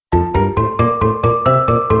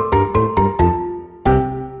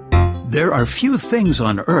are few things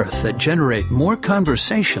on earth that generate more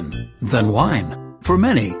conversation than wine. For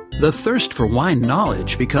many, the thirst for wine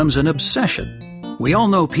knowledge becomes an obsession. We all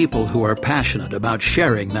know people who are passionate about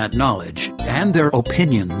sharing that knowledge and their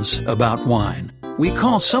opinions about wine. We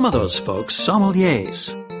call some of those folks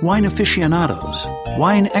sommeliers, wine aficionados,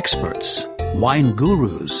 wine experts, wine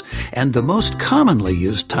gurus, and the most commonly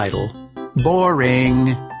used title,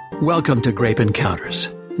 boring. Welcome to Grape Encounters.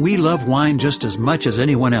 We love wine just as much as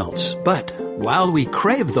anyone else, but while we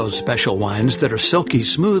crave those special wines that are silky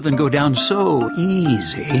smooth and go down so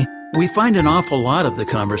easy, we find an awful lot of the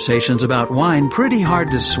conversations about wine pretty hard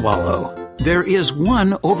to swallow. There is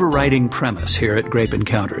one overriding premise here at Grape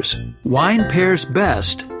Encounters. Wine pairs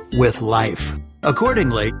best with life.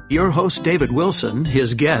 Accordingly, your host David Wilson,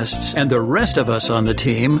 his guests, and the rest of us on the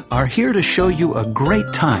team are here to show you a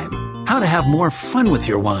great time, how to have more fun with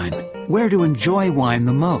your wine, where to enjoy wine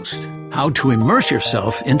the most, how to immerse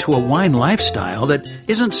yourself into a wine lifestyle that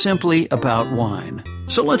isn't simply about wine.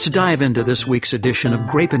 So let's dive into this week's edition of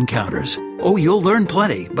Grape Encounters. Oh, you'll learn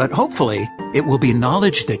plenty, but hopefully it will be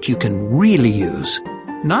knowledge that you can really use.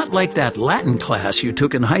 Not like that Latin class you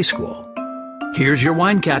took in high school. Here's your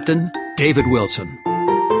wine captain, David Wilson.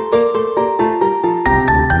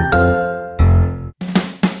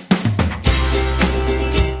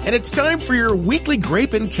 And it's time for your weekly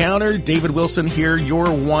Grape Encounter. David Wilson here,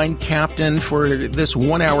 your wine captain for this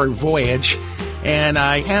 1 hour voyage. And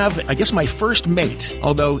I have, I guess, my first mate,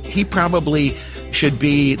 although he probably should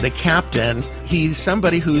be the captain. He's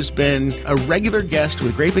somebody who's been a regular guest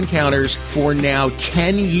with Grape Encounters for now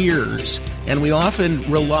 10 years. And we often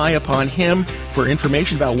rely upon him for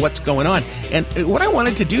information about what's going on. And what I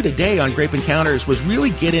wanted to do today on Grape Encounters was really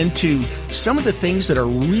get into some of the things that are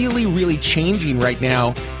really, really changing right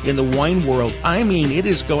now in the wine world. I mean, it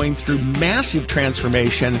is going through massive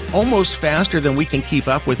transformation, almost faster than we can keep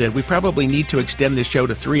up with it. We probably need to extend this show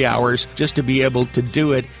to 3 hours just to be able to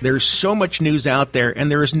do it. There's so much news out there, and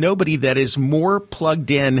there is nobody that is more plugged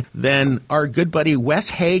in than our good buddy Wes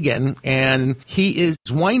Hagen. And he is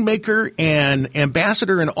winemaker and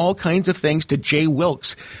ambassador and all kinds of things to J.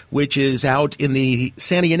 Wilkes, which is out in the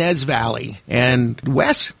Ynez Valley. And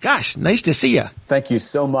Wes, gosh, nice to see you. Thank you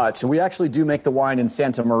so much. And we actually do make the wine in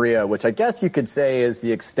Santa Maria, which I guess you could say is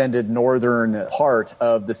the extended northern part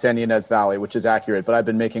of the Ynez Valley, which is accurate. But I've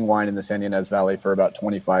been making wine in the Ynez Valley for about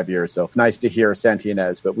 25 years. So nice to hear Santa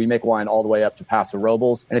Ynez. But we make wine all the way up to Paso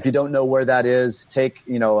Robles. And if you don't know where that is, take,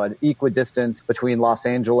 an equidistant between Los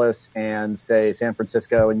Angeles and, say, San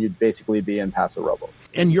Francisco, and you'd basically be in Paso Robles.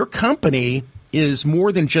 And your company is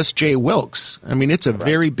more than just J. Wilkes. I mean, it's a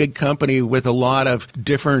very big company with a lot of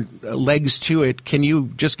different legs to it. Can you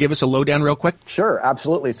just give us a lowdown real quick? Sure,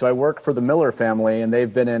 absolutely. So I work for the Miller family, and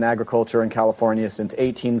they've been in agriculture in California since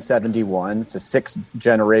 1871. It's a sixth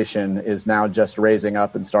generation is now just raising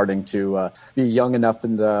up and starting to be young enough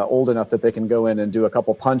and old enough that they can go in and do a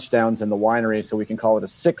couple punch downs in the winery, so we can call it a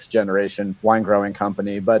sixth generation wine growing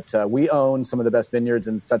company. But we own some of the best vineyards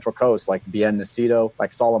in the Central Coast, like Bien Nacido,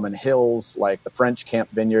 like Solomon Hills, like the French Camp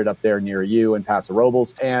Vineyard up there near you in Paso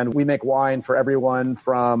Robles. And we make wine for everyone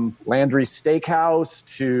from Landry's Steakhouse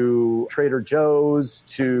to Trader Joe's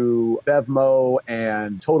to Bevmo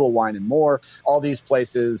and Total Wine and More. All these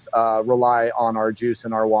places rely on our juice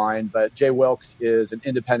and our wine, but J. Wilkes is an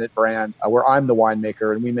independent brand where I'm the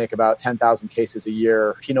winemaker, and we make about 10,000 cases a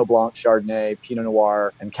year, Pinot Blanc, Chardonnay, Pinot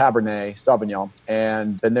Noir, and Cabernet Sauvignon,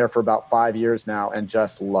 and been there for about 5 years now and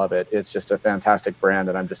just love it. It's just a fantastic brand,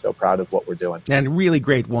 and I'm just so proud of what we're doing. And really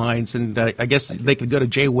great wines. And I guess they could go to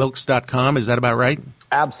jwilkes.com. Is that about right?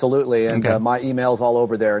 Absolutely. And okay. My email's all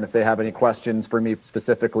over there. And if they have any questions for me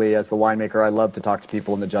specifically as the winemaker, I love to talk to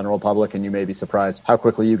people in the general public. And you may be surprised how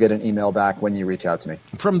quickly you get an email back when you reach out to me.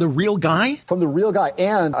 From the real guy? From the real guy.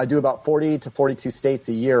 And I do about 40 to 42 states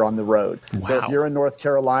a year on the road. Wow. So if you're in North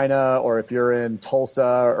Carolina or if you're in Tulsa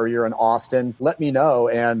or you're in Austin, let me know.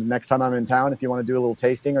 And next time I'm in town, if you want to do a little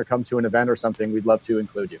tasting or come to an event or something, we'd love to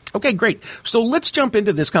include you. Okay, great. So let's jump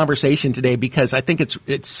into this conversation today, because I think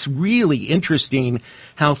it's really interesting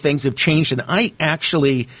how things have changed. And I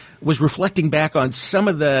actually was reflecting back on some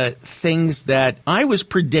of the things that I was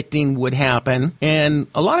predicting would happen, and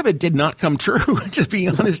a lot of it did not come true, to be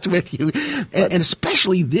honest with you. And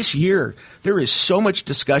especially this year, there is so much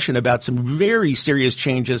discussion about some very serious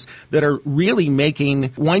changes that are really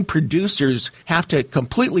making wine producers have to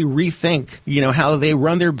completely rethink, how they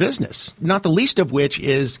run their business. Not the least of which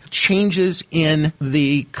is changes in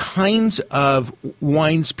the kinds of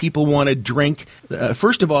wines people want to drink.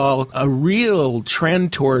 First of all, a real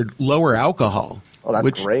trend toward lower alcohol. Oh,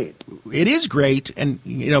 that's great. It is great and,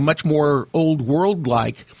 much more old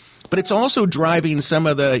world-like. But it's also driving some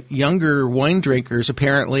of the younger wine drinkers,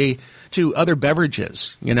 apparently, to other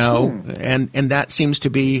beverages, and that seems to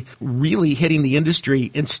be really hitting the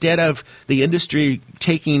industry instead of the industry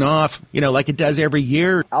taking off, like it does every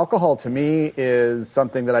year. Alcohol to me is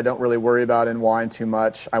something that I don't really worry about in wine too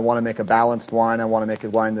much. I want to make a balanced wine. I want to make a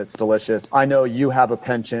wine that's delicious. I know you have a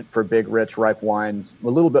penchant for big, rich, ripe wines a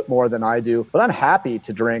little bit more than I do, but I'm happy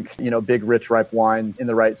to drink, big, rich, ripe wines in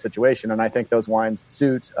the right situation. And I think those wines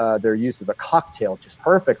suit their use as a cocktail just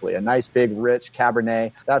perfectly. A nice, big, rich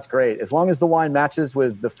Cabernet. That's great. As long as the wine matches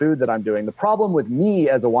with the food that I'm doing. The problem with me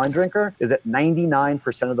as a wine drinker is that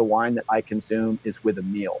 99% of the wine that I consume is with a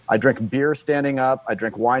meal. I drink beer standing up. I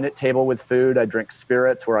drink wine at table with food. I drink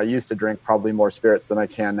spirits, where I used to drink probably more spirits than I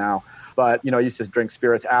can now. But, I used to drink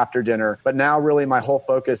spirits after dinner. But now really my whole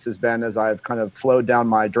focus has been, as I've kind of slowed down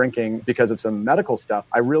my drinking because of some medical stuff,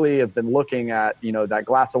 I really have been looking at, that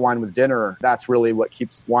glass of wine with dinner. That's really what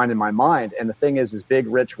keeps wine in my mind. And the thing is big,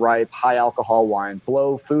 rich, ripe, high alcohol wines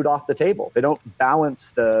blow food off the table. They don't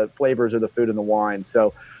balance the flavors of the food and the wine.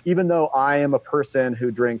 So even though I am a person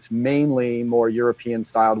who drinks mainly more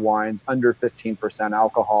European-styled wines under 15%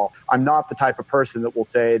 alcohol, I'm not the type of person that will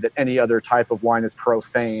say that any other type of wine is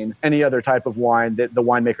profane, any other type of wine that the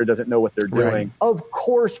winemaker doesn't know what they're doing. Right. Of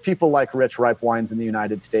course, people like rich, ripe wines in the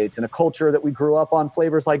United States, in a culture that we grew up on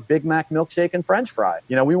flavors like Big Mac milkshake and French fry.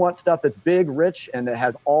 We want stuff that's big, rich, and that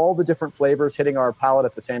has all the different flavors hitting our palate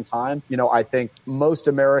at the same time. I think most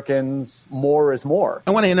Americans, more is more.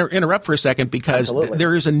 I want to interrupt for a second because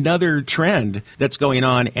there is another trend that's going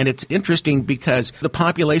on, and it's interesting because the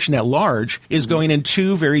population at large is going in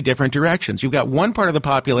two very different directions. You've got one part of the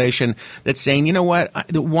population that's saying, you know what,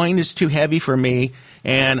 the wine is too heavy for me,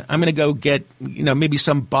 and I'm going to go get, maybe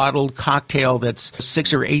some bottled cocktail that's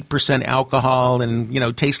 6 or 8% alcohol and,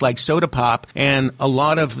 tastes like soda pop, and a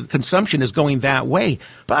lot of consumption is going that way.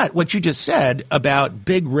 But what you just said about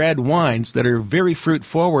big red wines that are very fruit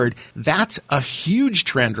forward, that's a huge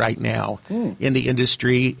trend right now in the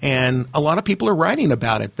industry, and a lot of people are writing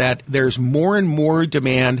about it, that there's more and more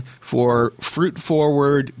demand for fruit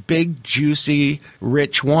forward, big, juicy,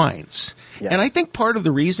 rich wines. Yes. And I think part of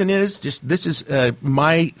the reason is this is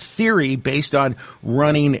my theory based on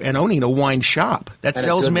running and owning a wine shop that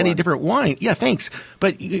sells many different wines. Yeah, thanks.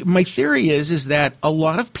 But my theory is that a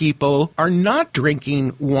lot of people are not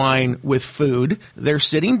drinking wine with food. They're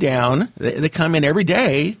sitting down. They come in every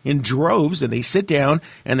day in droves, and they sit down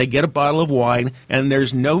and they get a bottle of wine, and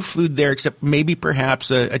there's no food there except maybe perhaps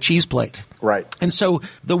a cheese plate. Right. And so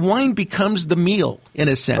the wine becomes the meal in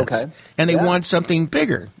a sense. Okay. And they want something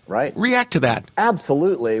bigger. Right. React to that.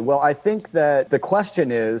 Absolutely. Well, I think that the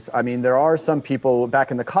question is, there are some people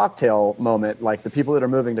back in the cocktail moment, like the people that are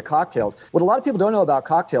moving to cocktails. What a lot of people don't know about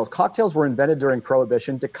cocktails were invented during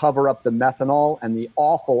Prohibition to cover up the methanol and the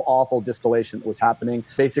awful, awful distillation that was happening,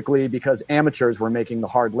 basically because amateurs were making the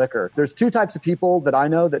hard liquor. There's two types of people that I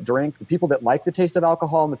know that drink, the people that like the taste of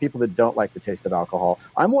alcohol and the people that don't like the taste of alcohol.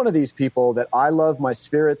 I'm one of these people that I love my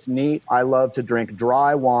spirits neat. I love to drink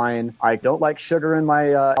dry wine. I don't like sugar in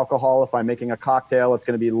my alcohol. If I'm making a cocktail, it's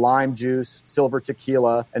going to be lime juice, silver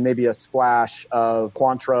tequila, and maybe a splash of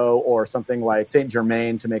Cointreau or something like Saint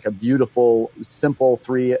Germain to make a beautiful, simple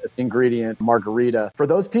 3-ingredient margarita. For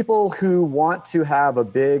those people who want to have a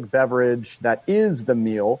big beverage that is the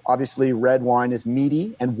meal, obviously red wine is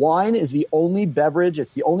meaty, and wine is the only beverage,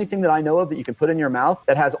 it's the only thing that I know of that you can put in your mouth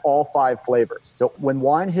that has all 5 flavors. So when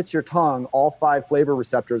wine hits your tongue, all 5 flavor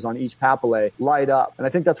receptors on each papillae light up. And I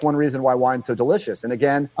think that's one reason why wine's so delicious. And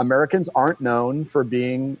again, Americans aren't known for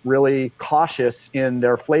being really cautious in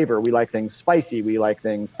their flavor. We like things spicy. We like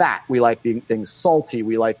things fat. We like things salty.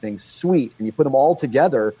 We like things sweet. And you put them all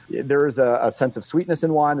together, there's a sense of sweetness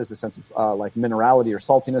in wine. There's a sense of like minerality or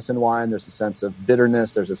saltiness in wine. There's a sense of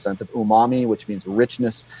bitterness. There's a sense of umami, which means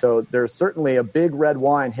richness. So there's certainly a big red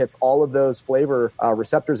wine hits all of those flavor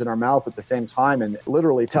receptors in our mouth at the same time, and it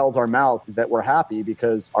literally tells our mouth that we're happy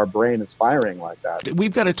because our brain is firing like that.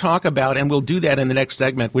 We've got to talk about, and we'll do that in the next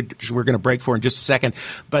segment, which we're going to break for in just a second,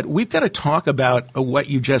 but we've got to talk about what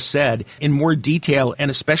you just said in more detail,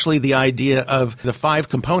 and especially the idea of the 5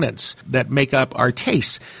 components that make up our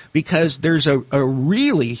tastes, because there's a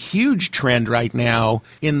really huge trend right now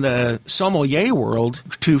in the sommelier world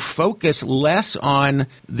to focus less on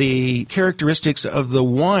the characteristics of the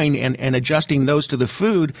wine and adjusting those to the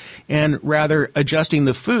food, and rather adjusting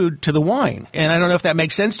the food to the the wine. And I don't know if that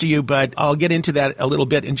makes sense to you, but I'll get into that a little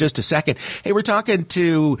bit in just a second. Hey, we're talking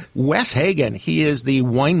to Wes Hagen. He is the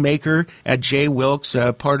winemaker at J. Wilkes,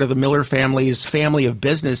 part of the Miller family's family of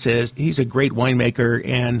businesses. He's a great winemaker,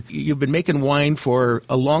 and you've been making wine for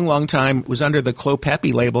a long, long time. It was under the Clos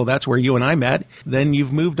Pepe label. That's where you and I met. Then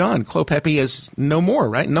you've moved on. Clos Pepe is no more,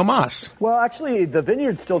 right? No mas. Well, actually, the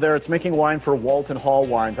vineyard's still there. It's making wine for Walton Hall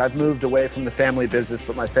Wines. I've moved away from the family business,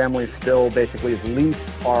 but my family still basically has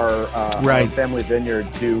leased our family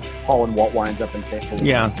vineyard to Hall and Walt Wines up in St. Louis.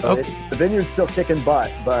 Yeah. So the vineyard's still kicking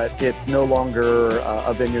butt, but it's no longer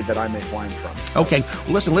a vineyard that I make wine from. Okay.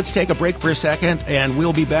 Well, listen, let's take a break for a second, and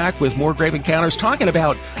we'll be back with more Grape Encounters, talking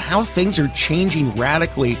about how things are changing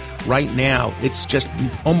radically right now. It's just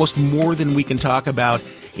almost more than we can talk about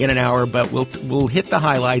in an hour, but we'll hit the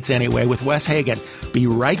highlights anyway with Wes Hagen. Be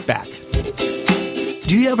right back.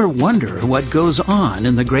 Do you ever wonder what goes on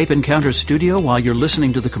in the Grape Encounters studio while you're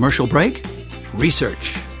listening to the commercial break?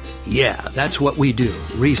 Research. Yeah, that's what we do.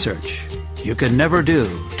 Research. You can never do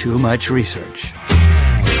too much research.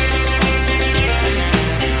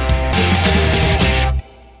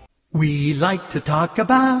 We like to talk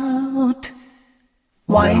about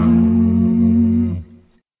wine.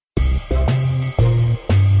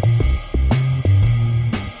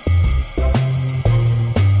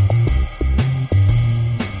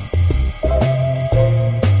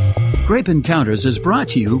 Grape Encounters is brought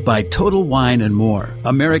to you by Total Wine & More,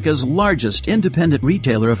 America's largest independent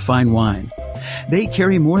retailer of fine wine. They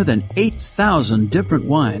carry more than 8,000 different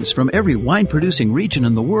wines from every wine-producing region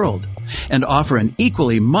in the world and offer an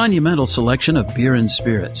equally monumental selection of beer and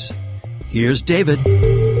spirits. Here's David.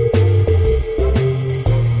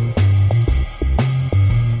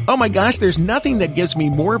 Oh my gosh, there's nothing that gives me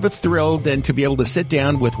more of a thrill than to be able to sit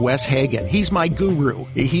down with Wes Hagen. He's my guru.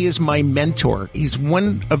 He is my mentor. He's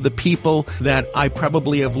one of the people that I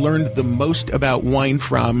probably have learned the most about wine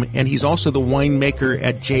from, and he's also the winemaker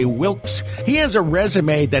at J. Wilkes. He has a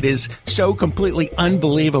resume that is so completely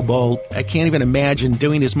unbelievable. I can't even imagine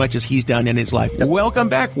doing as much as he's done in his life. Yep. Welcome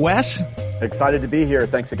back, Wes. Excited to be here.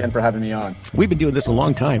 Thanks again for having me on. We've been doing this a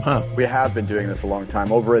long time, huh? We have been doing this a long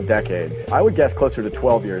time, over a decade. I would guess closer to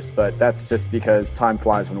 12 years, but that's just because time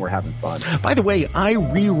flies when we're having fun. By the way, I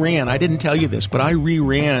didn't tell you this, but I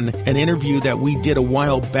reran an interview that we did a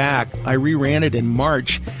while back. I reran it in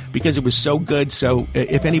March because it was so good. So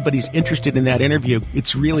if anybody's interested in that interview,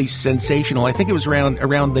 it's really sensational. I think it was around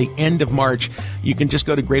the end of March. You can just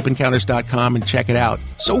go to grapeencounters.com and check it out.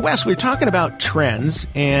 So Wes, we're talking about trends,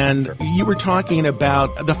 and you were talking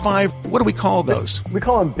about the 5, what do we call those? We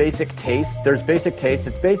call them basic tastes. There's basic taste.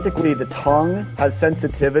 It's basically the tongue has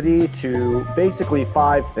sensitivity to basically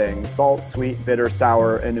 5 things: salt, sweet, bitter,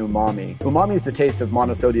 sour, and umami. Umami is the taste of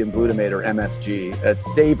monosodium glutamate, or MSG.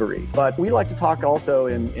 It's savory. But we like to talk also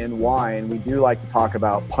in wine, we do like to talk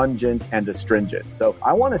about pungent and astringent. So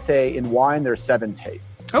I want to say in wine, there's 7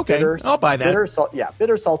 tastes. Okay, bitter, I'll buy that.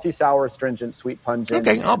 Bitter, salty, sour, astringent, sweet, pungent.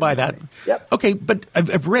 Okay, I'll buy that. Yep. Okay, but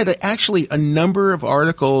I've read actually a number of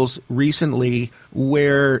articles recently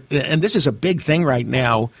where, and this is a big thing right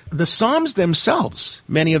now, the Somms themselves,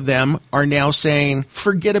 many of them are now saying,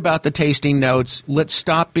 forget about the tasting notes. Let's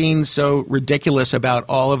stop being so ridiculous about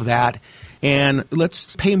all of that. And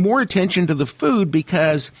let's pay more attention to the food,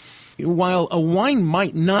 because while a wine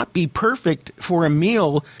might not be perfect for a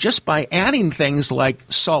meal, just by adding things like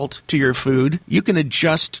salt to your food, you can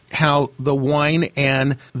adjust how the wine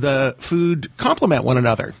and the food complement one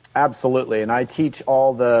another. Absolutely. And I teach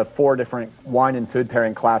all the 4 different wine and food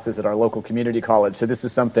pairing classes at our local community college. So this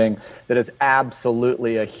is something that is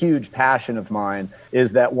absolutely a huge passion of mine,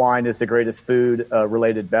 is that wine is the greatest food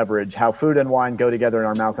related beverage, how food and wine go together in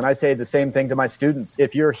our mouths. And I say the same thing to my students.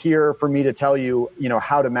 If you're here for me to tell you,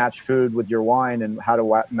 how to match food with your wine and how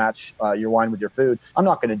to match your wine with your food, I'm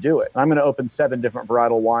not going to do it. I'm going to open 7 different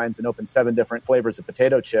varietal wines and open 7 different flavors of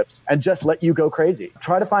potato chips and just let you go crazy.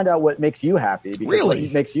 Try to find out what makes you happy. Because really?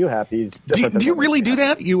 What makes you happy is different. Do you really do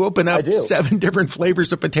that? You open up 7 different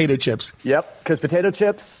flavors of potato chips? Yep, because potato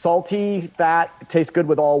chips, salty, fat, taste good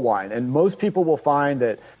with all wine. And most people will find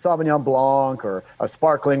that Sauvignon Blanc or a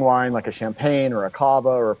sparkling wine like a Champagne or a Cava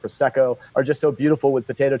or a Prosecco are just so beautiful with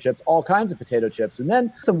potato chips, all kinds of potato chips. And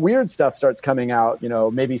then some weird stuff starts coming out,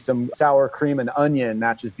 maybe some sour cream and onion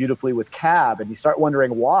matches beautifully with Cab, and you start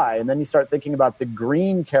wondering why. And then you start thinking about the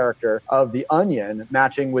green character of the onion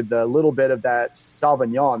matching with the little bit of that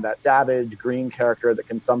Sauvignon. on, that savage green character that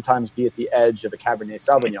can sometimes be at the edge of a Cabernet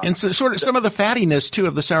Sauvignon. And so sort of some of the fattiness, too,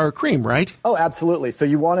 of the sour cream, right? Oh, absolutely. So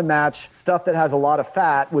you want to match stuff that has a lot of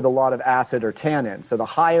fat with a lot of acid or tannin. So the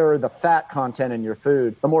higher the fat content in your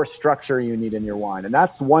food, the more structure you need in your wine. And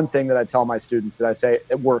that's one thing that I tell my students that I say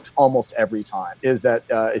it works almost every time, is that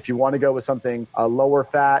if you want to go with something lower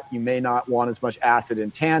fat, you may not want as much acid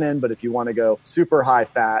and tannin. But if you want to go super high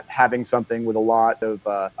fat, having something with a lot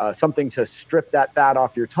of something to strip that fat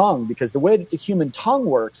off your tongue, because the way that the human tongue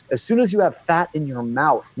works, as soon as you have fat in your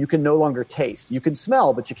mouth, you can no longer taste. You can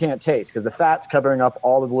smell, but you can't taste because the fat's covering up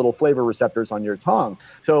all of the little flavor receptors on your tongue.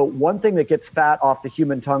 So one thing that gets fat off the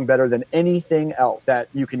human tongue better than anything else that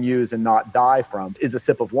you can use and not die from is a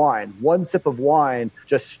sip of wine. One sip of wine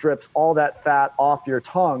just strips all that fat off your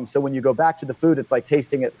tongue. So when you go back to the food, it's like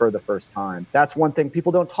tasting it for the first time. That's one thing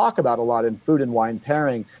people don't talk about a lot in food and wine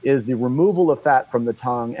pairing, is the removal of fat from the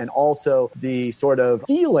tongue and also the sort of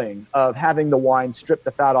feeling of having the wine strip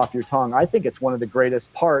the fat off your tongue. I think it's one of the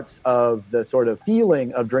greatest parts of the sort of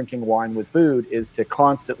feeling of drinking wine with food, is to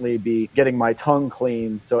constantly be getting my tongue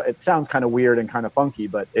clean. So it sounds kind of weird and kind of funky,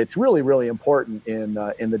 but it's really, really important in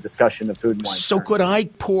the discussion of food and wine. So could I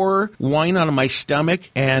pour wine on my stomach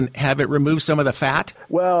and have it remove some of the fat?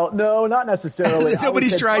 Well, no, not necessarily.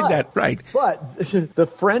 Nobody's tried that, right? But the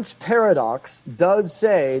French paradox does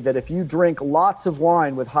say that if you drink lots of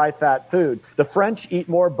wine with high-fat food, the French eat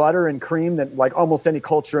more butter and cream than like almost any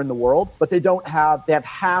culture in the world, but they have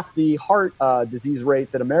half the heart disease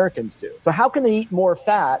rate that Americans do. So how can they eat more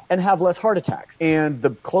fat and have less heart attacks? And the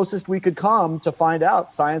closest we could come to find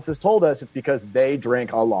out, science has told us it's because they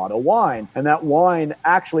drink a lot of wine. And that wine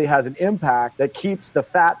actually has an impact that keeps the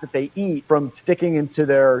fat that they eat from sticking into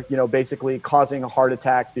their, basically causing a heart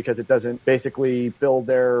attack, because it doesn't basically fill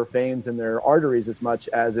their veins and their arteries as much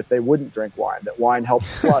as if they wouldn't drink wine. That wine helps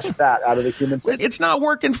flush fat out of the human system. It's not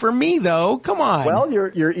working for me, though. Come on. Well,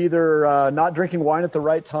 you're either not drinking wine at the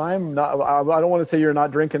right time. I don't want to say you're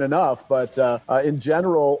not drinking enough, but in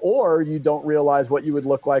general, or you don't realize what you would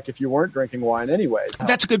look like if you weren't drinking wine anyways.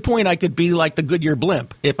 That's a good point. I could be like the Goodyear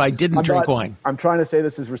blimp if I didn't drink wine. I'm trying to say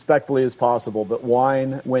this as respectfully as possible, but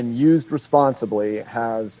wine, when used responsibly,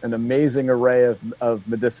 has an amazing array of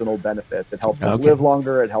medicinal benefits. It helps us live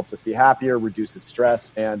longer. It helps us be happier, reduces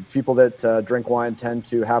stress, and people that drink wine tend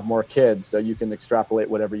to have more kids, so you can extrapolate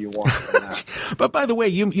whatever you want from that. But by the way,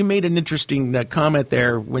 you made an interesting comment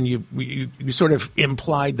there when you sort of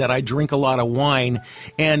implied that I drink a lot of wine,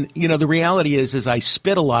 and the reality is I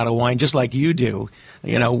spit a lot of wine just like you do.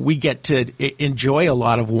 We get to enjoy a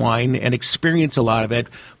lot of wine and experience a lot of it,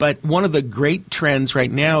 but one of the great trends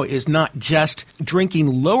right now is not just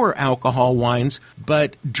drinking lower alcohol wines,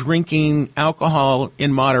 but drinking alcohol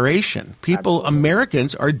in moderation.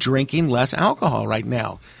 Americans are drinking less alcohol right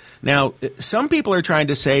now. Now, some people are trying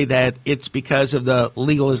to say that it's because of the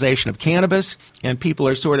legalization of cannabis, and people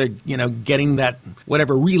are sort of, getting that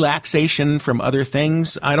whatever relaxation from other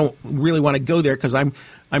things. I don't really want to go there because I'm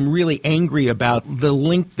really angry about the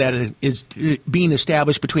link that is being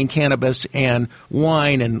established between cannabis and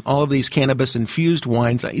wine and all of these cannabis-infused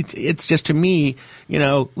wines. It's just, to me,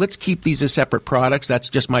 let's keep these as separate products. That's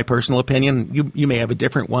just my personal opinion. You may have a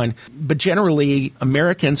different one. But generally,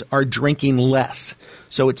 Americans are drinking less.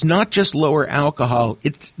 So it's not just lower alcohol,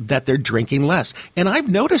 it's that they're drinking less. And I've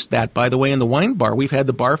noticed that, by the way, in the wine bar. We've had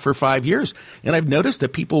the bar for 5 years. And I've noticed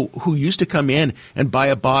that people who used to come in and buy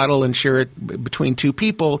a bottle and share it between two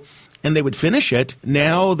people, and they would finish it,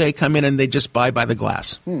 now they come in and they just buy by the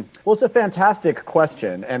glass. Well, it's a fantastic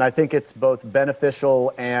question, and I think it's both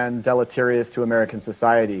beneficial and deleterious to American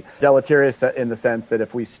society. Deleterious in the sense that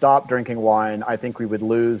if we stop drinking wine, I think we would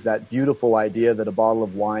lose that beautiful idea that a bottle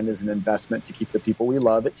of wine is an investment to keep the people we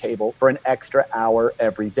love at table for an extra hour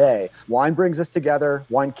every day. Wine brings us together,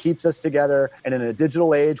 wine keeps us together, and in a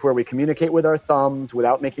digital age where we communicate with our thumbs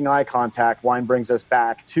without making eye contact, wine brings us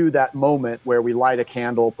back to that moment where we light a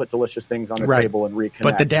candle, put delicious things on the table and reconnect.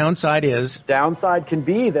 But the downside is? Downside can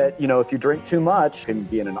be that, if you drink too much, it can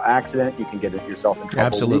be in an accident, you can get yourself in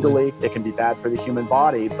trouble legally. It can be bad for the human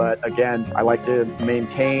body. But again, I like to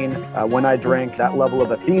maintain, when I drink, that level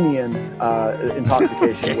of Athenian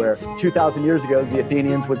intoxication where 2,000 years ago, the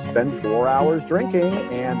Athenians would spend 4 hours drinking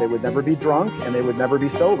and they would never be drunk and they would never be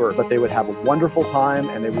sober, but they would have a wonderful time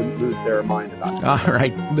and they wouldn't lose their mind about it. All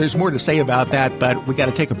right. There's more to say about that, but we got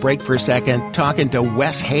to take a break for a second. Talking to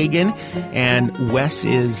Wes Hagen, and Wes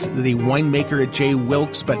is the winemaker at J.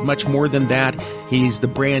 Wilkes, but much more than that. He's the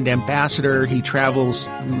brand ambassador. He travels,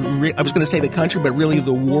 I was going to say the country, but really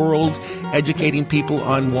the world, educating people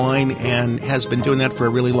on wine, and has been doing that for a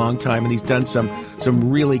really long time. And he's done some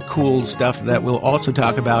really cool stuff that we'll also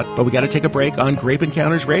talk about. But we got to take a break on Grape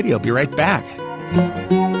Encounters Radio. Be right back.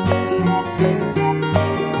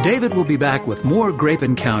 David will be back with more Grape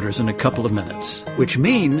Encounters in a couple of minutes, which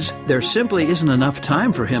means there simply isn't enough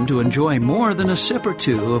time for him to enjoy more than a sip or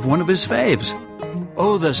two of one of his faves.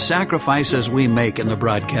 Oh, the sacrifices we make in the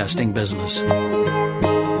broadcasting business.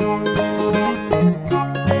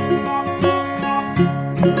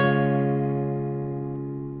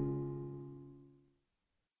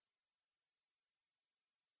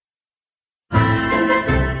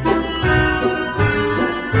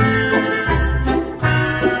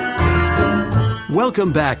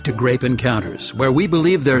 Welcome back to Grape Encounters, where we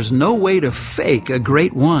believe there's no way to fake a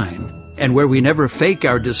great wine, and where we never fake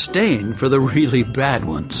our disdain for the really bad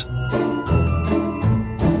ones.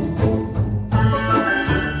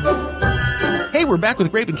 Hey, we're back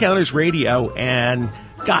with Grape Encounters Radio, and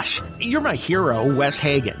gosh, you're my hero, Wes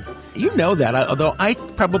Hagen. You know that, although I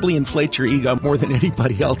probably inflate your ego more than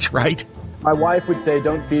anybody else, right? My wife would say,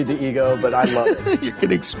 don't feed the ego, but I love it. You're going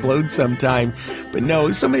to explode sometime. But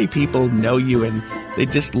no, so many people know you, and they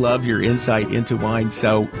just love your insight into wine.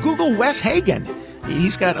 So Google Wes Hagen.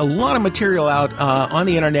 He's got a lot of material out on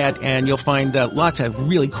the internet, and you'll find lots of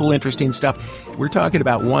really cool, interesting stuff. We're talking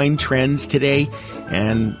about wine trends today,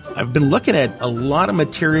 and I've been looking at a lot of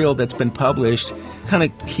material that's been published, kind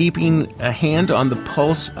of keeping a hand on the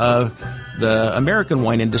pulse of the American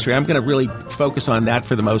wine industry. I'm going to really focus on that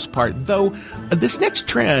for the most part. Though this next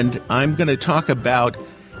trend, I'm going to talk about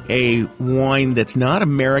a wine that's not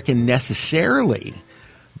American necessarily,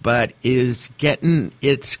 but is getting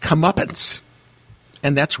its comeuppance,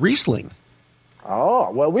 and that's Riesling. Oh,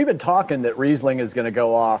 well, we've been talking that Riesling is going to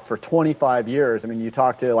go off for 25 years. I mean, you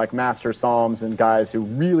talk to like Master Somms and guys who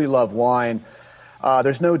really love wine.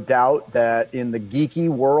 There's no doubt that in the geeky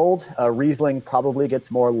world, Riesling probably gets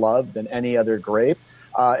more love than any other grape.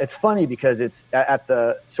 It's funny because it's at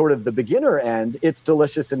the sort of the beginner end, it's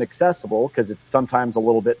delicious and accessible because it's sometimes a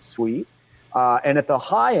little bit sweet. And at the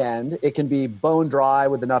high end, it can be bone dry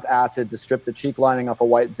with enough acid to strip the cheek lining off a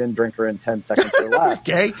White Zin drinker in 10 seconds or less.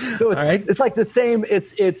 Okay. So All it's like the same.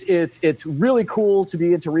 It's really cool to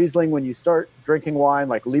be into Riesling when you start drinking wine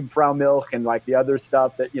like Liebfrau Milch and like the other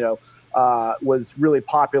stuff that, was really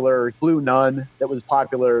popular, Blue Nun, that was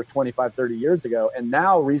popular 25, 30 years ago. And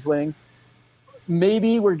now Riesling,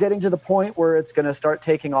 maybe we're getting to the point where it's going to start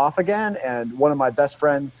taking off again. And one of my best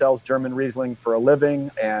friends sells German Riesling for a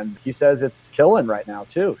living, and he says it's killing right now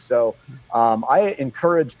too. So I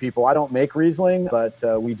encourage people, I don't make Riesling, but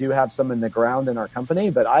we do have some in the ground in our company.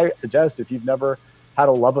 But I suggest if you've never had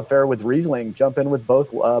a love affair with Riesling, jump in with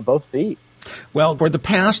both feet. Well, for the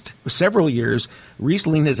past several years,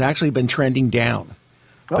 Riesling has actually been trending down.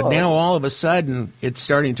 But now all of a sudden, it's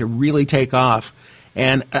starting to really take off.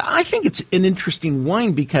 And I think it's an interesting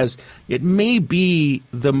wine because it may be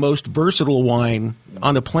the most versatile wine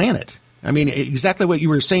on the planet. I mean, exactly what you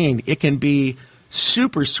were saying. It can be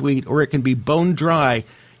super sweet or it can be bone dry.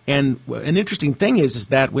 And an interesting thing is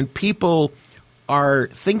that when people are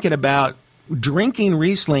thinking about drinking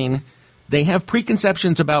Riesling, they have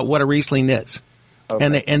preconceptions about what a Riesling is.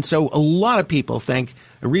 Okay. And so a lot of people think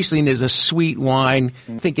a Riesling is a sweet wine.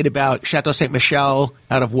 Thinking about Chateau Ste. Michelle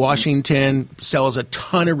out of Washington sells a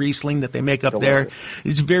ton of Riesling that they make up there.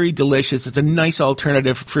 It's very delicious. It's a nice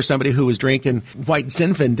alternative for somebody who is drinking White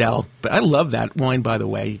Zinfandel. But I love that wine, by the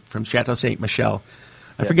way, from Chateau Ste. Michelle.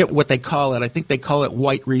 I forget what they call it. I think they call it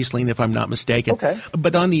white Riesling, if I'm not mistaken. Okay.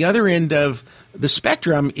 But on the other end of the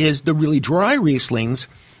spectrum is the really dry Rieslings.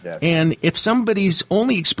 Yes. And if somebody's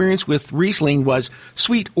only experience with Riesling was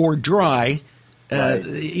sweet or dry,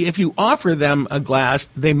 if you offer them a glass,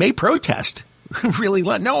 they may protest. Really,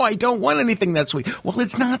 no, I don't want anything that's sweet. Well,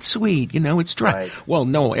 it's not sweet, it's dry. Right. Well,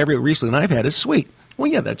 no, every Riesling I've had is sweet.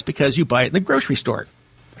 Well, yeah, that's because you buy it in the grocery store.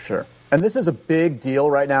 Sure. And this is a big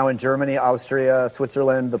deal right now in Germany, Austria,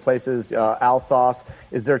 Switzerland, the places, Alsace,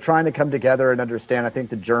 is they're trying to come together and understand. I think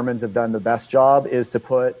the Germans have done the best job is to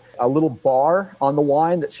put a little bar on the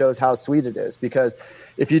wine that shows how sweet it is. Because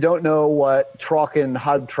if you don't know what Trocken,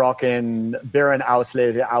 Halbtrocken,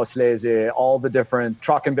 Beerenauslese, all the different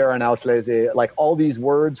Trocken, Beerenauslese, like all these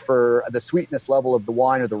words for the sweetness level of the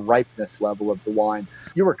wine or the ripeness level of the wine,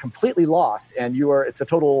 you are completely lost, and it's a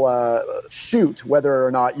total shoot whether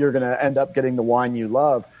or not you're going to end up getting the wine you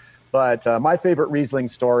love. But my favorite Riesling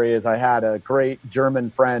story is I had a great German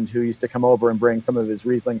friend who used to come over and bring some of his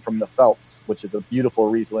Riesling from the Pfalz, which is a beautiful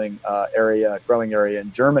Riesling growing area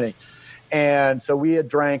in Germany. And so we had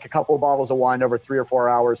drank a couple of bottles of wine over 3 or 4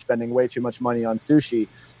 hours, spending way too much money on sushi.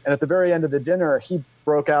 And at the very end of the dinner, he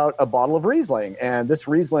broke out a bottle of Riesling. And this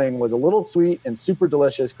Riesling was a little sweet and super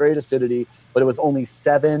delicious, great acidity, but it was only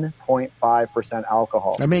 7.5%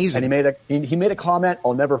 alcohol. Amazing. And he made a comment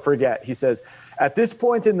I'll never forget. He says, at this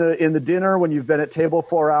point in the dinner, when you've been at table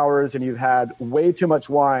 4 hours and you've had way too much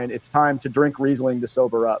wine, it's time to drink Riesling to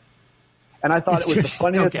sober up. And I thought it was the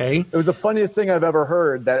funniest. Okay. It was the funniest thing I've ever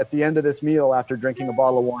heard. That at the end of this meal, after drinking a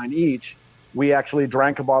bottle of wine each, we actually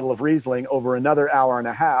drank a bottle of Riesling over another hour and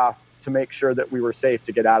a half to make sure that we were safe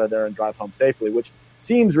to get out of there and drive home safely. Which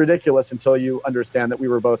seems ridiculous until you understand that we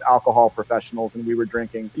were both alcohol professionals and we were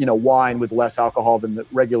drinking, wine with less alcohol than the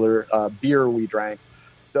regular beer we drank.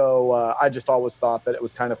 So I just always thought that it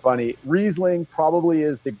was kind of funny. Riesling probably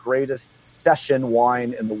is the greatest session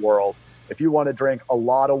wine in the world. If you want to drink a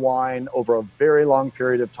lot of wine over a very long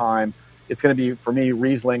period of time, it's going to be, for me,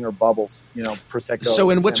 Riesling or bubbles, Prosecco.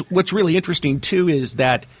 So, and what's really interesting, too, is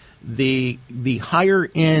that the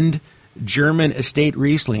higher-end German estate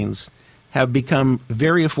Rieslings have become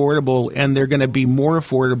very affordable, and they're going to be more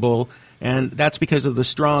affordable, and that's because of the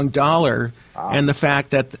strong dollar and the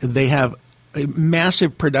fact that they have a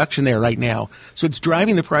massive production there right now. So it's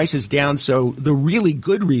driving the prices down, so the really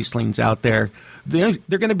good Rieslings out there, they're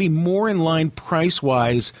going to be more in line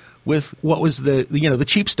price-wise with what was the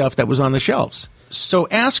cheap stuff that was on the shelves. So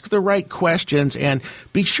ask the right questions and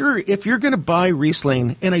be sure if you're going to buy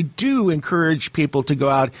Riesling, and I do encourage people to go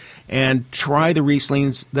out and try the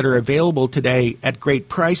Rieslings that are available today at great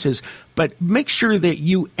prices, but make sure that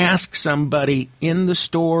you ask somebody in the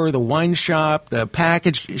store, the wine shop, the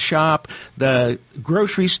package shop, the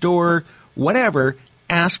grocery store, whatever,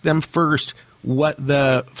 ask them first what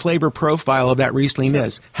the flavor profile of that Riesling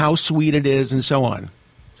is, how sweet it is, and so on.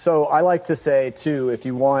 So I like to say, too, if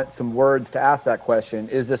you want some words to ask that question,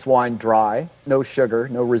 is this wine dry? No sugar,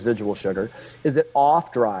 no residual sugar. Is it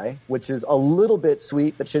off dry, which is a little bit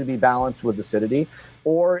sweet but should be balanced with acidity?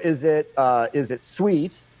 Or is it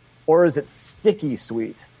sweet, or is it sticky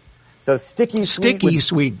sweet? So sticky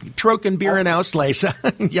sweet. Trocken Bier and Auslese.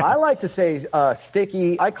 Yeah. I like to say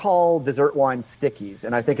sticky. I call dessert wine stickies,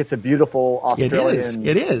 and I think it's a beautiful Australian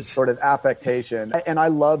it is. Sort of affectation. And I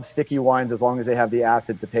love sticky wines as long as they have the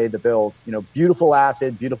acid to pay the bills. Beautiful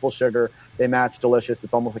acid, beautiful sugar. They match delicious.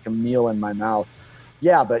 It's almost like a meal in my mouth.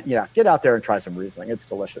 Yeah, but get out there and try some Riesling. It's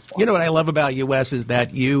delicious wine. You know what I love about you, Wes, is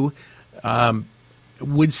that you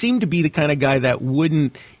would seem to be the kind of guy that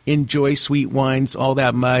wouldn't enjoy sweet wines all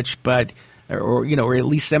that much, or at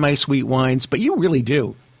least semi-sweet wines, but you really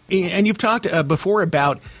do. And you've talked before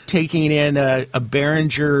about taking in a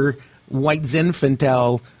Beringer White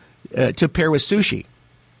Zinfandel to pair with sushi.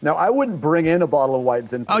 Now, I wouldn't bring in a bottle of White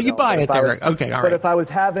Zinfandel. Oh, you buy it there. Okay, all right. But if I was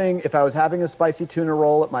having a spicy tuna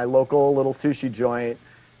roll at my local little sushi joint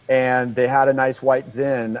and they had a nice White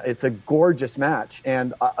Zin, it's a gorgeous match.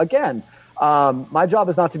 And again, my job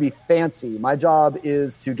is not to be fancy. My job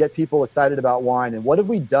is to get people excited about wine. And what have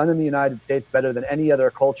we done in the United States better than any other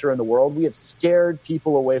culture in the world? We have scared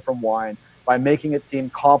people away from wine by making it seem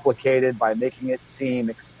complicated, by making it seem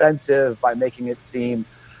expensive, by making it seem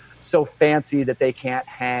so fancy that they can't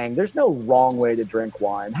hang. There's no wrong way to drink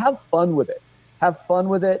wine. Have fun with it. Have fun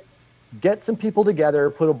with it. Get some people together,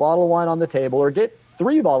 put a bottle of wine on the table, or get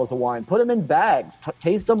 3 bottles of wine, put them in bags,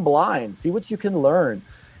 taste them blind, see what you can learn.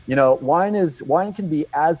 Wine can be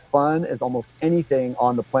as fun as almost anything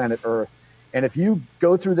on the planet Earth. And if you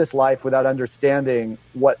go through this life without understanding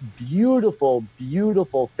what beautiful,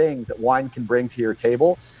 beautiful things that wine can bring to your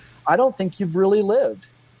table, I don't think you've really lived.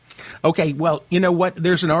 Okay, well, you know what?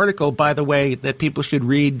 There's an article, by the way, that people should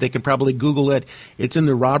read. They can probably Google it. It's in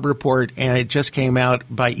the Robb Report, and it just came out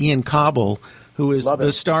by Ian Cobble, who is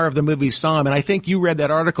the star of the movie Somms. And I think you read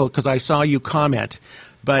that article because I saw you comment.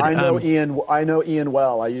 But I know Ian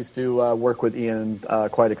well. I used to work with Ian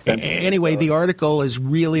quite extensively. Anyway, the article is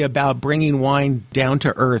really about bringing wine down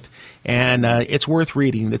to earth, and it's worth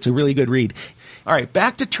reading. It's a really good read. All right,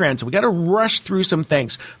 back to trends. We got to rush through some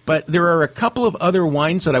things, but there are a couple of other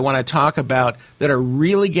wines that I want to talk about that are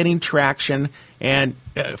really getting traction. And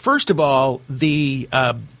first of all, the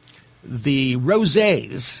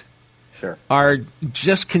rosés are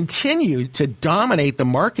just continue to dominate the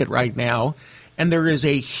market right now. And there is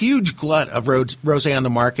a huge glut of rosé on the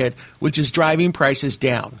market, which is driving prices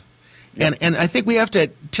down. Yep. And I think we have to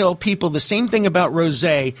tell people the same thing about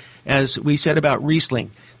rosé as we said about Riesling.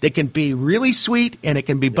 They can be really sweet and it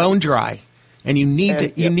can be bone dry, and you need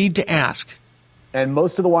to ask. And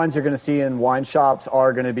most of the wines you're going to see in wine shops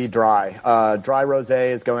are going to be dry. Dry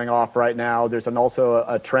rosé is going off right now. There's also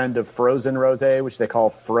a trend of frozen rosé, which they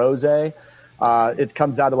call frosé. It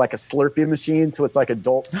comes out of like a Slurpee machine, so it's like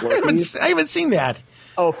adult Slurpees. I haven't seen that.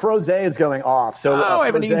 Oh, frosé is going off. So I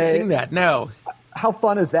haven't even seen that. No. How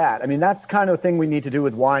fun is that? I mean, that's kind of thing we need to do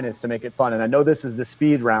with wine is to make it fun. And I know this is the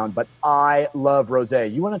speed round, but I love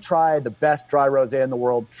rosé. You want to try the best dry rosé in the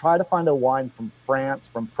world, try to find a wine from France,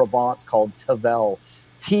 from Provence, called Tavel.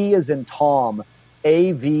 T is in Tom,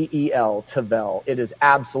 A-V-E-L, Tavel. It is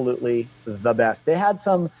absolutely the best. They had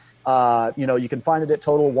some, you can find it at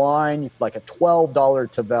Total Wine, like a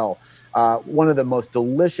 $12 Tavel. One of the most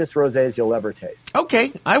delicious rosés you'll ever taste.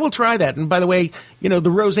 Okay, I will try that. And by the way, the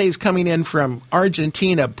rosés coming in from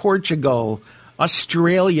Argentina, Portugal,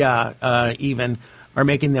 Australia, even are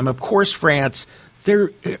making them. Of course, France.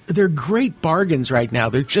 They're great bargains right now.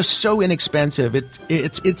 They're just so inexpensive.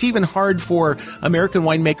 It's even hard for American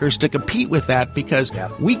winemakers to compete with that because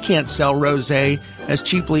we can't sell rosé as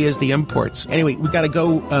cheaply as the imports. Anyway, we got to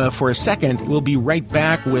go for a second. We'll be right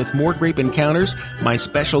back with more Grape Encounters. My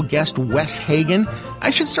special guest, Wes Hagen.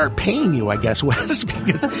 I should start paying you, I guess, Wes,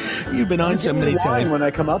 because you've been on so many times. When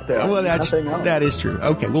I come up there. Well, that is true.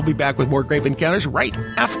 Okay, we'll be back with more Grape Encounters right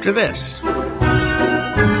after this.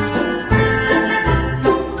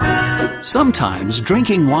 Sometimes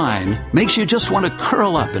drinking wine makes you just want to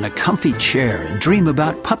curl up in a comfy chair and dream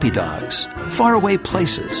about puppy dogs, faraway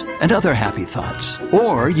places, and other happy thoughts.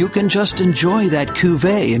 Or you can just enjoy that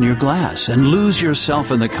cuvée in your glass and lose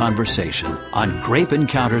yourself in the conversation on Grape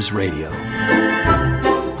Encounters Radio.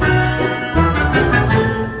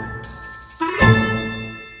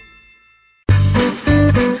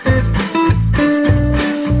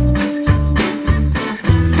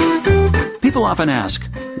 People often ask,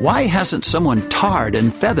 why hasn't someone tarred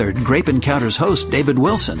and feathered Grape Encounters host David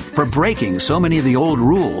Wilson for breaking so many of the old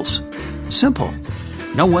rules? Simple.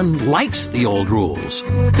 No one likes the old rules.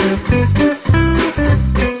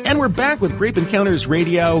 And we're back with Grape Encounters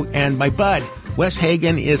Radio, and my bud, Wes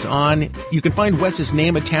Hagen, is on. You can find Wes's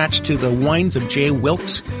name attached to the wines of J.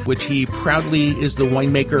 Wilkes, which he proudly is the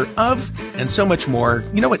winemaker of, and so much more.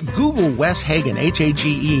 You know what? Google Wes Hagen,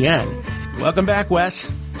 Hagen. Welcome back,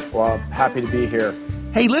 Wes. Well, happy to be here.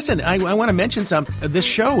 Hey, listen, I want to mention something. This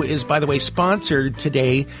show is, by the way, sponsored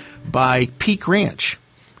today by Peak Ranch.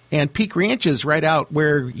 And Peak Ranch is right out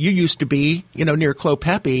where you used to be, near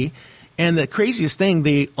Clopepe. And the craziest thing,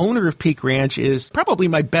 the owner of Peak Ranch is probably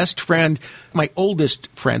my best friend, my oldest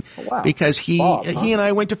friend, because he and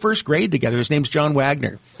I went to first grade together. His name's John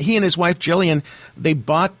Wagner. He and his wife, Jillian, they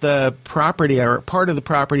bought the property, or part of the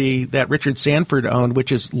property that Richard Sanford owned,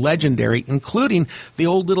 which is legendary, including the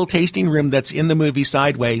old little tasting room that's in the movie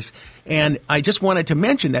Sideways. And I just wanted to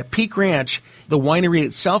mention that Peak Ranch, the winery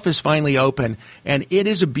itself, is finally open, and it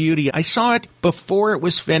is a beauty. I saw it before it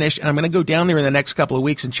was finished, and I'm going to go down there in the next couple of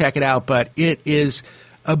weeks and check it out, but it is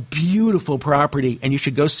a beautiful property, and you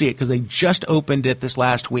should go see it because they just opened it this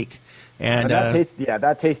last week. And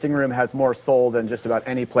that tasting room has more soul than just about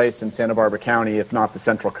any place in Santa Barbara County, if not the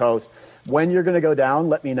Central Coast. When you're going to go down,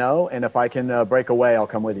 let me know, and if I can break away, I'll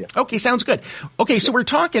come with you. Okay, sounds good. Okay, so we're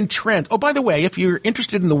talking trends. Oh, by the way, if you're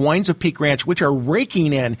interested in the wines of Peak Ranch, which are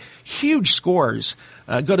raking in huge scores,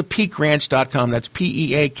 go to peakranch.com. That's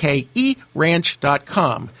Peake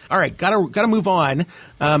ranch.com. All right, gotta move on.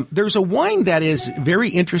 There's a wine that is very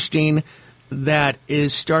interesting that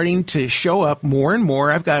is starting to show up more and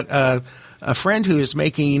more. I've got a friend who is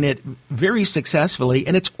making it very successfully,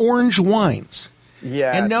 and it's orange wines.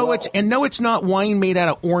 Yeah. And no, it's not wine made out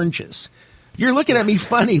of oranges. You're looking at me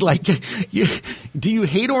funny, like, do you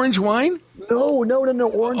hate orange wine? No.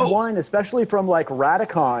 Orange wine, especially from like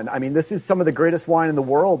Radicon. I mean, this is some of the greatest wine in the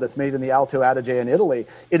world that's made in the Alto Adige in Italy.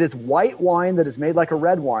 It is white wine that is made like a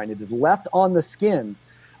red wine. It is left on the skins.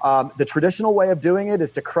 The traditional way of doing it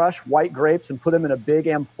is to crush white grapes and put them in a big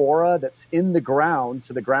amphora that's in the ground,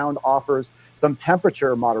 so the ground offers some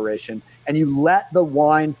temperature moderation, and you let the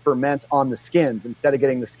wine ferment on the skins instead of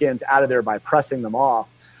getting the skins out of there by pressing them off.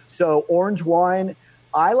 So orange wine,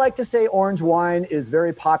 I like to say orange wine is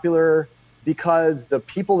very popular because the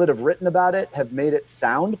people that have written about it have made it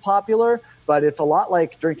sound popular, but it's a lot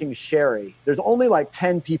like drinking sherry. There's only like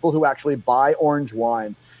 10 people who actually buy orange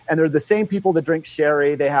wine. And they're the same people that drink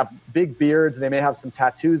sherry. They have big beards. They may have some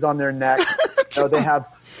tattoos on their neck. They have,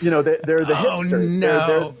 they're the hipsters.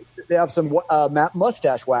 No. They have some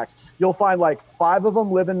mustache wax. You'll find like 5 of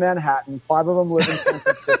them live in Manhattan, 5 of them live in San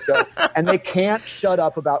Francisco, and they can't shut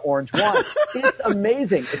up about orange wine. It's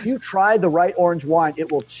amazing. If you try the right orange wine,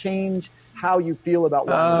 it will change how you feel about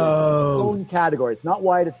wine. It's its own category. It's not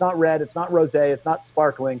white. It's not red. It's not rosé. It's not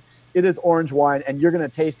sparkling. it is orange wine, and you're going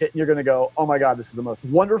to taste it, and you're going to go, oh my God, this is the most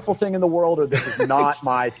wonderful thing in the world, or this is not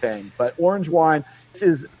my thing. But orange wine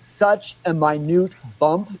is such a minute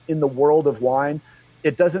bump in the world of wine.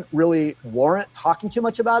 It doesn't really warrant talking too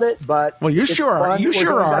much about it, but well, you sure are. You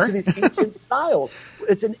sure are. Back to these ancient styles.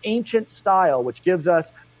 It's an ancient style, which gives us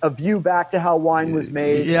a view back to how wine was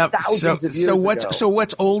made thousands of years ago. So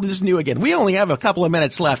what's old is new again. We only have a couple of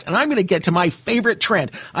minutes left, and I'm going to get to my favorite trend.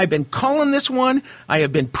 I've been calling this one. I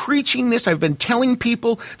have been preaching this. I've been telling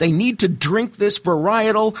people they need to drink this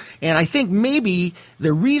varietal, and I think maybe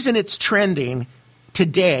the reason it's trending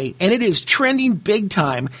today, and it is trending big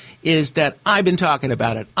time, is that I've been talking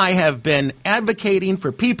about it. I have been advocating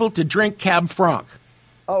for people to drink Cab Franc.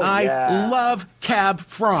 I love Cab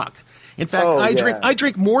Franc. In fact, I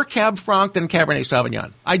drink more Cab Franc than Cabernet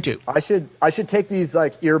Sauvignon. I do. I should take these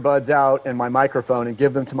like earbuds out and my microphone and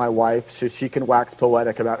give them to my wife so she can wax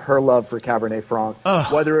poetic about her love for Cabernet Franc.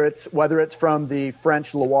 Whether it's from the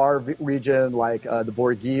French Loire region, like the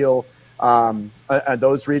Bourguignon,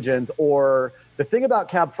 those regions, or the thing about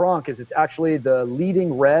Cab Franc is it's actually the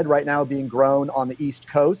leading red right now being grown on the East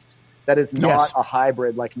Coast. That is not a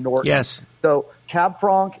hybrid like Norton. Yes. So Cab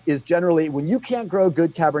Franc is generally, when you can't grow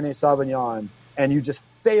good Cabernet Sauvignon and you just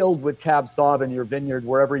failed with Cab Sauv in your vineyard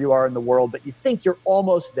wherever you are in the world, but you think you're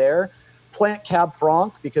almost there, plant Cab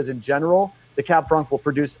Franc, because in general, the Cab Franc will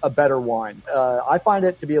produce a better wine. I find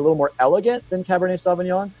it to be a little more elegant than Cabernet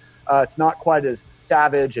Sauvignon. It's not quite as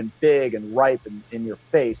savage and big and ripe in your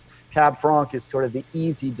face. Cab Franc is sort of the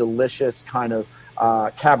easy, delicious kind of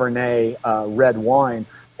Cabernet red wine.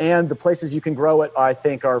 And the places you can grow it, I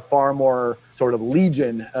think, are far more sort of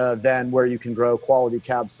legion than where you can grow quality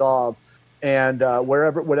Cab Sauv. And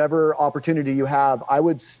whatever opportunity you have, I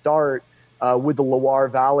would start with the Loire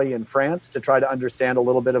Valley in France to try to understand a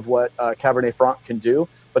little bit of what Cabernet Franc can do.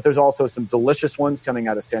 But there's also some delicious ones coming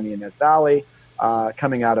out of San Ynez Valley,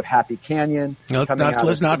 coming out of Happy Canyon. No,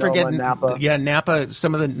 let's not forget Napa. Yeah, Napa.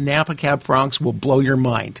 Some of the Napa Cab Francs will blow your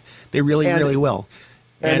mind. They really will.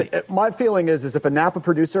 And my feeling is if a Napa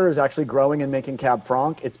producer is actually growing and making Cab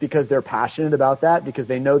Franc, it's because they're passionate about that, because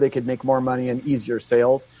they know they could make more money and easier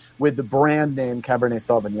sales with the brand name Cabernet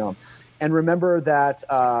Sauvignon. And remember that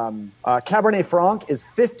Cabernet Franc is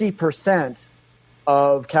 50%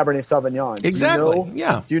 of Cabernet Sauvignon. Exactly,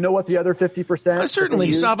 Do you know what the other 50%?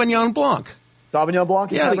 Certainly, Sauvignon Blanc. Sauvignon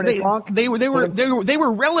Blanc and Cabernet Franc? They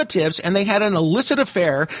were relatives, and they had an illicit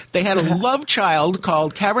affair. They had a love child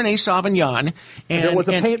called Cabernet Sauvignon. And there was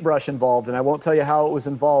a paintbrush involved, and I won't tell you how it was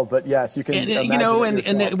involved, but yes, you can imagine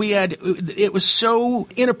it was so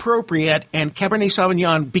inappropriate, and Cabernet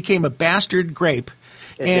Sauvignon became a bastard grape.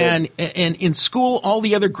 And in school, all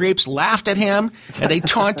the other grapes laughed at him, and they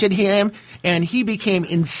taunted him, and he became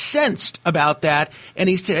incensed about that. And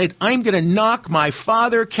he said, I'm going to knock my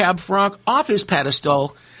father, Cab Franc, off his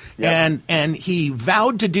pedestal. Yep. And he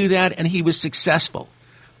vowed to do that, and he was successful.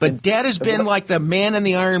 But Dad has been like the man in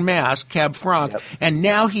the iron mask, Cab Franc, and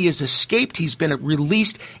now he has escaped. He's been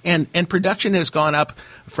released, and production has gone up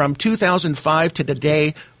from 2005 to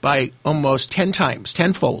today by almost 10 times,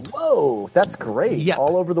 tenfold. Whoa, that's great. Yep.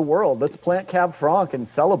 All over the world. Let's plant Cab Franc and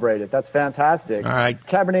celebrate it. That's fantastic. All right.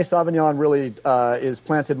 Cabernet Sauvignon really is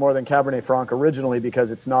planted more than Cabernet Franc originally because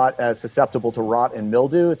it's not as susceptible to rot and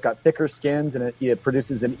mildew. It's got thicker skins, and it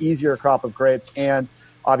produces an easier crop of grapes, and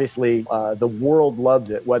obviously, the world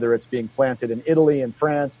loves it, whether it's being planted in Italy and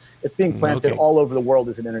France. It's being planted all over the world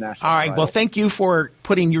as an international All right. variety. Well, thank you for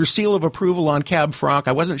putting your seal of approval on Cab Franc.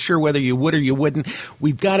 I wasn't sure whether you would or you wouldn't.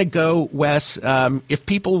 We've got to go, Wes. If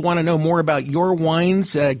people want to know more about your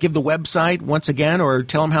wines, give the website once again, or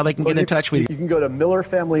tell them how they can get in touch with you. You can go to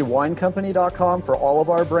MillerFamilyWineCompany.com for all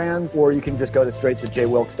of our brands, or you can just go straight to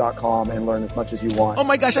jwilkes.com and learn as much as you want. Oh,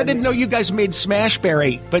 my gosh. I didn't know you guys made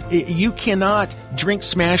Smashberry, but you cannot drink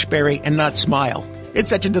Smashberry and not smile. It's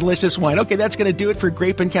such a delicious wine. Okay, that's going to do it for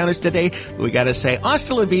Grape Encounters today. We got to say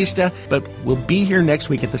hasta la vista, but we'll be here next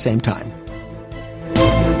week at the same time.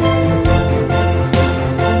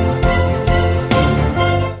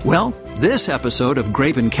 Well, this episode of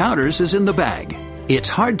Grape Encounters is in the bag. It's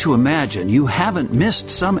hard to imagine you haven't missed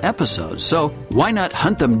some episodes, so why not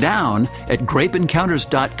hunt them down at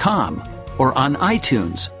grapeencounters.com or on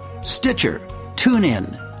iTunes, Stitcher,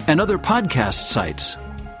 TuneIn, and other podcast sites.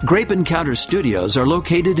 Grape Encounters studios are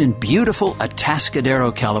located in beautiful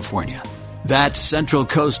Atascadero, California. That's Central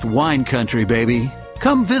Coast wine country, baby.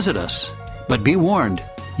 Come visit us. But be warned,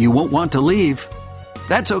 you won't want to leave.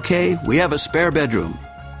 That's okay, we have a spare bedroom.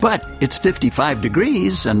 But it's 55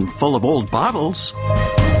 degrees and full of old bottles.